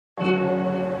They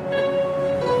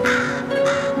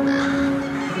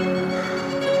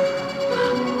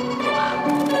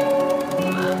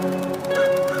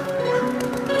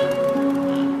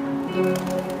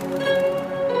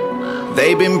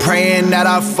been praying that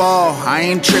I fall. I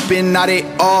ain't tripping, not at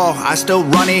all. I still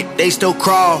run it, they still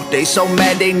crawl. They so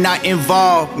mad they not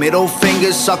involved. Middle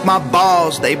fingers suck my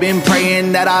balls. They been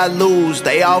praying that I lose.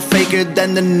 They all faker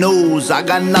than the news. I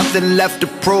got nothing left to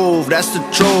prove, that's the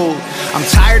truth. I'm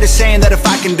tired of saying that if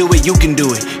I can do it, you can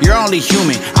do it. You're only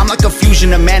human, I'm like a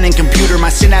fusion of man and computer. My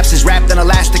synapses wrapped in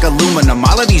elastic aluminum.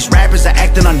 All of these rappers are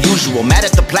acting unusual. Mad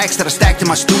at the plaques that are stacked in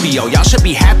my studio. Y'all should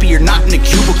be happy you're not in a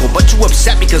cubicle, but you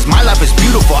upset because my life is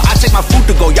beautiful. I take my food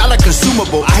to go, y'all are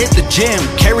consumable. I hit the gym,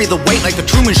 carry the weight like the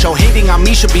Truman Show. Hating on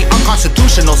me should be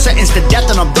unconstitutional. Sentenced to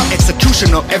death and I'm the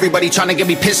executioner. Everybody trying to get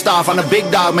me pissed off. I'm a big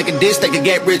dog, make a diss they could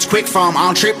get rich quick from. I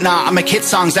don't trip, nah, I make hit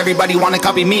songs. Everybody wanna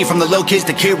copy me, from the little kids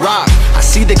to Kid Rock. I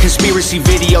see the conspiracy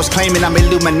videos claiming I'm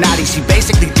Illuminati. See,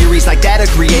 basically theories like that are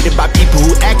created by people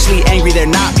who actually angry they're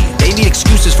not me. They need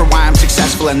excuses for why I'm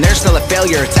successful and they're still a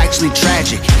failure. It's actually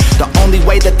tragic. The only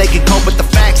way that they can cope with the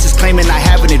facts is claiming I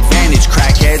have an advantage.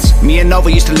 Crackheads. Me and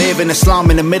Nova used to live in a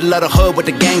slum in the middle of the hood with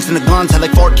the gangs and the guns. Had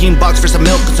like 14 bucks for some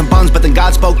milk and some buns, but then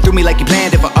God spoke through me like he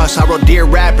planned it for us. I wrote Dear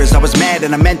Rappers, I was mad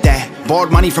and I meant that.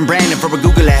 Borrowed money from Brandon for a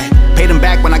Google ad. Paid him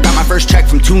back when I got my first check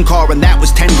from TuneCore, and that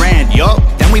was 10 grand, yup.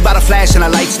 Then we bought a flash and a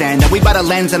light stand. Then we bought a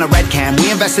lens and a red cam.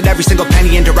 We invested every single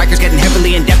penny into records, getting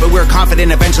heavily in debt, but we were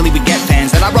confident eventually we'd get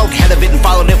fans. Then I wrote hell of it and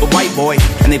followed it with White Boy,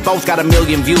 and they both got 1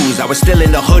 million views. I was still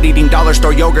in the hood eating dollar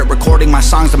store yogurt, recording my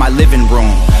songs in my living room.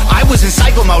 I was in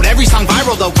cycle mode, every song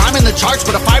viral though. Climbing the charts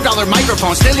with a $5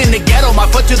 microphone. Still in the ghetto, my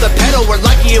foot to the pedal. We're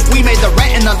lucky if we made the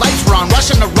rent and the lights were on.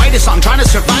 Rushing to write a song, trying to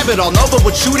survive it all. Nova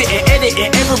would shoot it and edit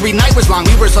it, every night was long.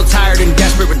 We were so tired and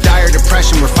desperate with dire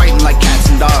depression. We're fighting like cats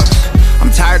and dogs.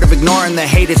 I'm tired of ignoring the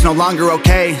hate, it's no longer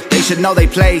okay. They should know they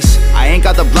place. I ain't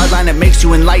got the bloodline that makes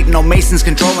you enlightened. No Masons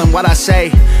controlling what I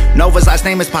say. Nova's last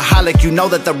name is Pahalik. You know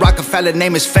that the Rockefeller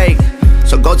name is fake.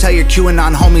 So go tell your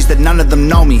QAnon homies that none of them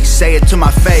know me. Say it to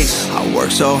my face. I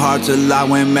work so hard till I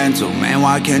went mental. Man,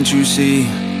 why can't you see?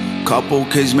 Couple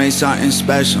kids made something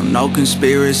special, no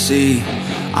conspiracy.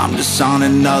 I'm just on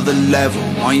another level,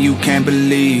 one you can't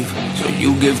believe. So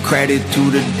you give credit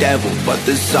to the devil, but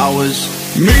this always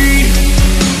me.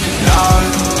 I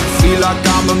feel like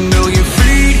I'm 1,000,000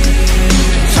 feet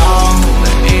tall.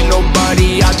 There ain't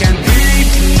nobody I can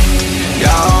beat,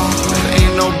 y'all. There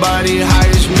ain't nobody high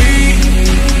as me,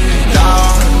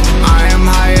 dawg. I am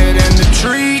higher than the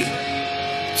tree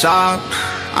top.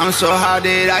 I'm so high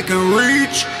that I can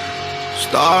reach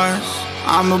stars.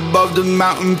 I'm above the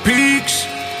mountain peaks,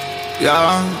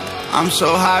 yeah. I'm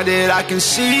so high that I can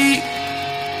see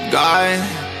God.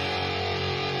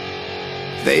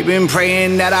 They been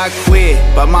praying that I quit,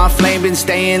 but my flame been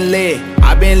staying lit.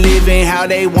 I've been living how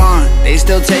they want, they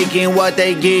still taking what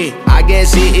they get. I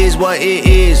guess it is what it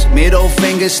is, middle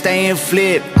finger staying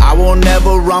flipped. I will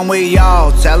never run with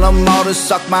y'all, tell them all to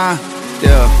suck my,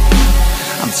 yeah.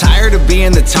 I'm tired of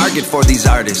being the target for these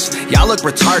artists. Y'all look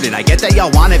retarded, I get that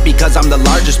y'all want it because I'm the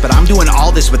largest, but I'm doing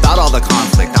all this without all the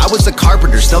conflict. I was a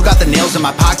carpenter, still got the nails in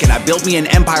my pocket. I built me an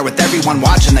empire with everyone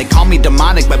watching. They call me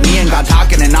demonic, but me and God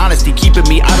talking and honesty keeping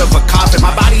me out of a coffin.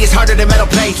 My body is harder than metal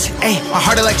plates, ayy. My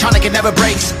heart electronic, it never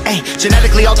breaks, ayy.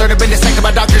 Genetically altered, I've been dissected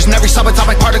by doctors and every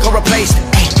subatomic particle replaced,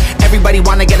 ayy. Everybody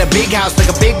wanna get a big house, like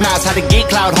a big mouse. Had a geek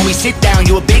cloud, homie sit down,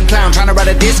 you a big clown. Trying to write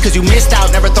a disc cause you missed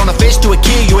out. Never thrown a fish to a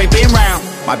kid, you ain't been round.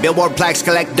 My billboard plaques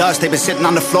collect dust, they've been sitting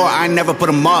on the floor, I ain't never put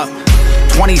them up.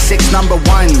 26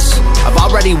 #1s, I've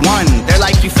already won. They're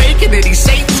like, you faking it, he's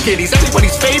Satan's kid, he's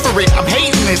everybody's favorite. I'm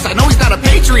hating this, I know he's not a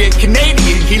patriot,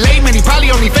 Canadian. He layman, he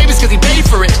probably only famous cause he paid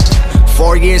for it.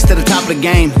 4 years to the top of the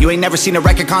game, you ain't never seen a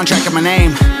record contract in my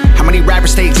name. How many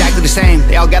rappers stay exactly the same?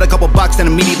 They all got a couple bucks then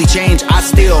immediately change. I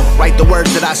still write the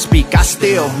words that I speak. I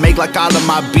still make like all of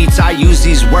my beats. I use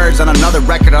these words on another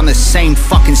record on the same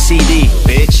fucking CD,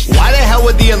 bitch. Why the hell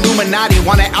would the Illuminati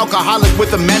want an alcoholic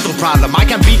with a mental problem? I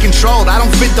can't be controlled, I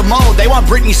don't fit the mold. They want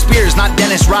Britney Spears, not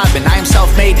Dennis Rodman. I am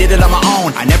self-made, did it on my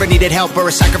own. I never needed help or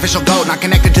a sacrificial goat. Not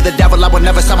connected to the devil, I would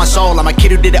never sell my soul. I'm a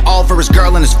kid who did it all for his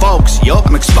girl and his folks. Yo,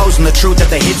 I'm exposing the truth that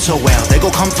they hid so well. They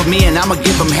go come for me and I'ma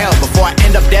give them hell before I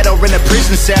end up dead or in a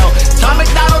prison cell. Tom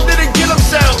MacDonald didn't kill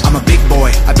himself. I'm a big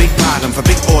boy, a big problem for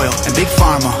big oil and big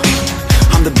pharma.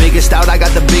 I'm the biggest out, I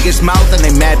got the biggest mouth, and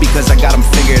they mad because I got them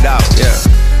figured out, yeah.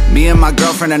 Me and my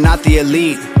girlfriend are not the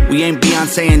elite. We ain't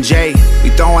Beyonce and Jay. We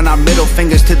throwing our middle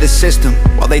fingers to the system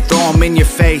while they throw them in your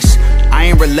face. I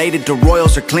ain't related to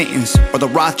Royals or Clintons or the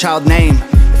Rothschild name.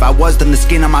 If I was, then the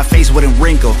skin on my face wouldn't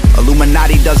wrinkle.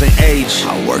 Illuminati doesn't age.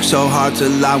 I work so hard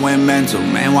till I went mental.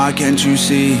 Man, why can't you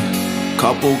see?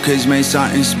 Couple kids made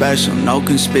something special, no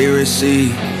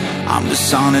conspiracy. I'm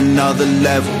just on another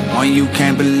level, one you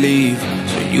can't believe.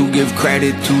 So you give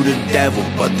credit to the devil,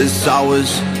 but this always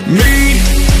me.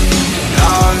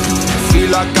 I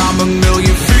feel like I'm a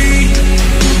million feet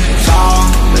tall.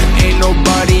 There ain't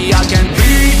nobody I can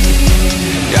beat,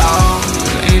 y'all.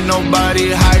 There ain't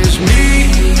nobody high as me,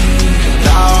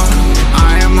 dawg.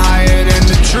 I am higher than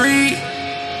the tree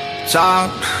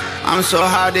top. I'm so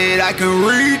high that I can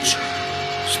reach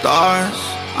stars.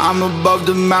 I'm above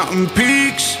the mountain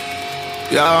peaks,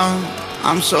 yeah.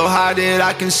 I'm so high that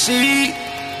I can see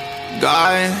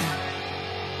God.